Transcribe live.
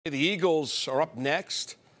The Eagles are up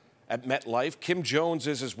next at MetLife. Kim Jones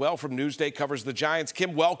is as well from Newsday, covers the Giants.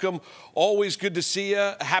 Kim, welcome. Always good to see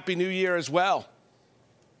you. Happy New Year as well.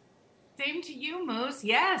 Same to you, Moose.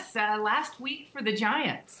 Yes, last week for the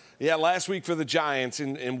Giants. Yeah, last week for the Giants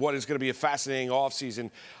in what is going to be a fascinating offseason.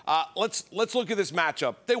 Let's look at this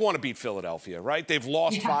matchup. They want to beat Philadelphia, right? They've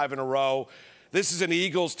lost 5 in a row. This is an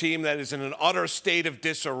Eagles team that is in an utter state of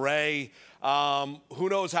disarray. Who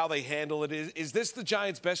knows how they handle it? Is this the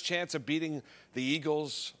Giants' best chance of beating the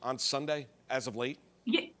Eagles on Sunday as of late?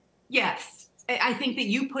 Yes. I think that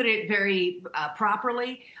you put it very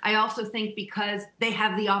properly. I also think because they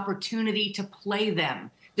have the opportunity to play them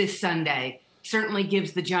this Sunday, certainly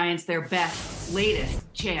gives the Giants their best, latest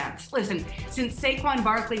chance. Listen, since Saquon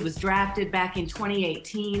Barkley was drafted back in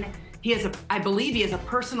 2018, I believe he has a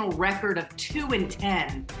personal record of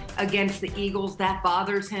 2-10 against the Eagles. That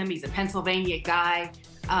bothers him. He's a Pennsylvania guy.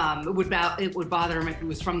 It would bother him if he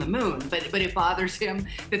was from the moon, but it bothers him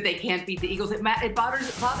that they can't beat the Eagles. It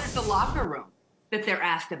bothers the locker room that they're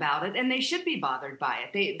asked about it, and they should be bothered by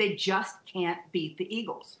it. They just can't beat the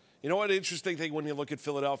Eagles. You know what? Interesting thing when you look at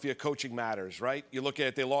Philadelphia, coaching matters, right? You look at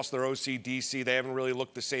it, they lost their OC, DC. They haven't really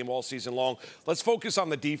looked the same all season long. Let's focus on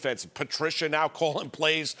the defense. Patricia now calling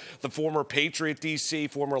plays, the former Patriot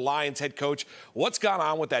DC, former Lions head coach. What's gone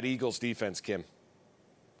on with that Eagles defense, Kim?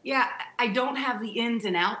 Yeah, I don't have the ins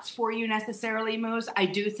and outs for you necessarily, Moose. I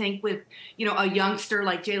do think with, a youngster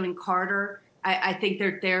like Jalen Carter, I think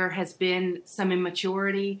there has been some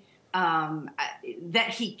immaturity, that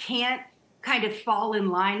he can't kind of fall in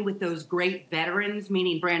line with those great veterans,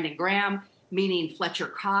 meaning Brandon Graham, meaning Fletcher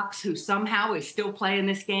Cox, who somehow is still playing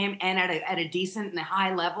this game and at a decent and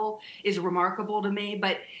high level, is remarkable to me.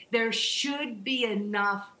 But there should be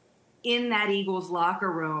enough in that Eagles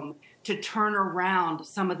locker room to turn around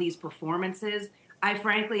some of these performances. I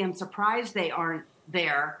frankly am surprised they aren't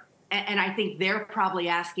there. And I think they're probably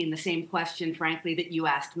asking the same question, frankly, that you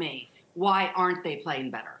asked me. Why aren't they playing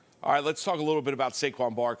better? All right, let's talk a little bit about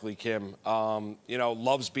Saquon Barkley, Kim.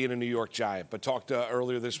 Loves being a New York Giant, but talked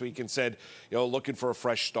earlier this week and said, looking for a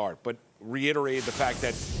fresh start, but reiterated the fact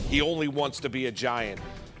that he only wants to be a Giant.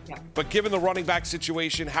 Yeah. But given the running back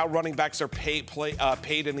situation, how running backs are paid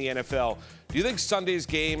in the NFL, do you think Sunday's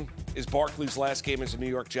game is Barkley's last game as a New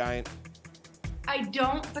York Giant? I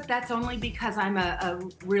don't, but that's only because I'm a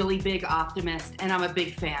really big optimist, and I'm a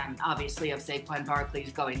big fan, obviously, of Saquon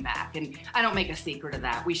Barkley's going back. And I don't make a secret of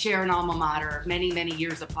that. We share an alma mater many, many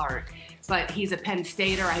years apart. But he's a Penn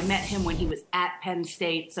Stater. I met him when he was at Penn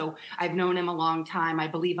State, so I've known him a long time. I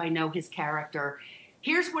believe I know his character.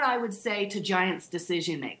 Here's what I would say to Giants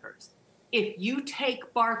decision makers. If you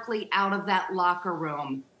take Barkley out of that locker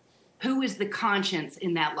room, who is the conscience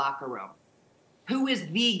in that locker room? Who is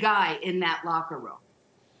the guy in that locker room?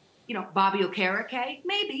 Bobby Okereke?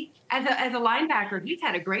 Maybe. As a linebacker, he's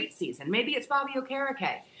had a great season. Maybe it's Bobby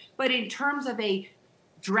Okereke. But in terms of a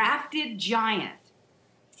drafted Giant,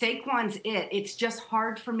 Saquon's it. It's just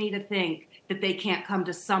hard for me to think that they can't come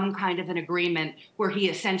to some kind of an agreement where he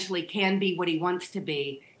essentially can be what he wants to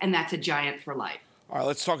be, and that's a Giant for life. All right,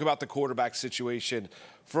 let's talk about the quarterback situation.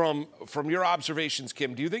 From your observations,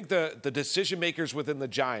 Kim, do you think the decision makers within the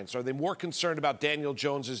Giants, are they more concerned about Daniel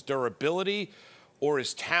Jones's durability or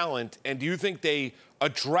his talent? And do you think they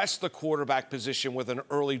address the quarterback position with an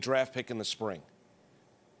early draft pick in the spring?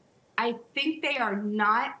 I think they are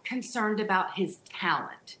not concerned about his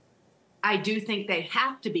talent. I do think they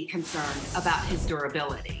have to be concerned about his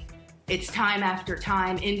durability. It's time after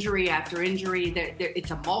time, injury after injury.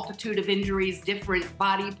 It's a multitude of injuries, different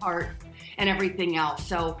body parts, and everything else.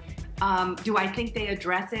 So do I think they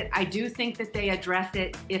address it? I do think that they address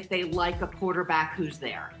it if they like a quarterback who's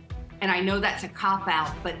there. And I know that's a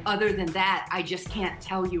cop-out, but other than that, I just can't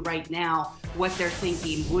tell you right now what their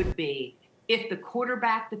thinking would be. If the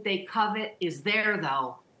quarterback that they covet is there,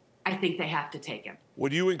 though, I think they have to take him.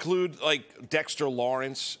 Would you include, like, Dexter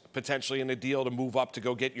Lawrence potentially in a deal to move up to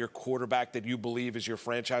go get your quarterback that you believe is your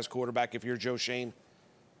franchise quarterback if you're Joe Schoen?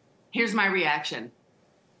 Here's my reaction.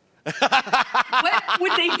 What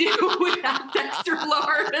would they do without Dexter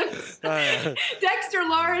Lawrence? Dexter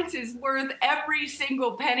Lawrence is worth every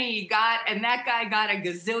single penny he got, and that guy got $1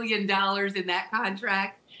 gazillion in that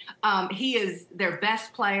contract. He is their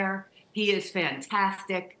best player. He is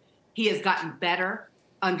fantastic. He has gotten better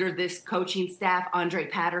under this coaching staff, Andre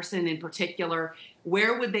Patterson in particular.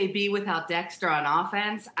 Where would they be without Dexter on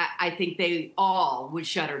offense? I think they all would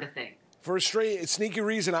shudder to think. For a sneaky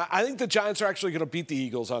reason, I think the Giants are actually going to beat the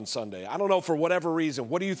Eagles on Sunday. I don't know, for whatever reason.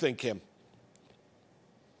 What do you think, Kim?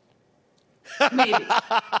 Maybe. Can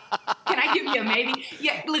I Yeah, maybe.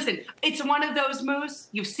 Yeah, listen, it's one of those moves.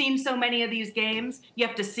 You've seen so many of these games. You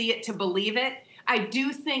have to see it to believe it. I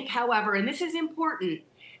do think, however, and this is important,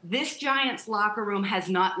 this Giants locker room has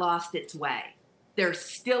not lost its way. They're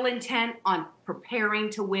still intent on preparing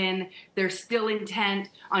to win. They're still intent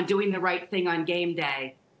on doing the right thing on game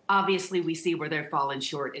day. Obviously, we see where they're falling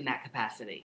short in that capacity.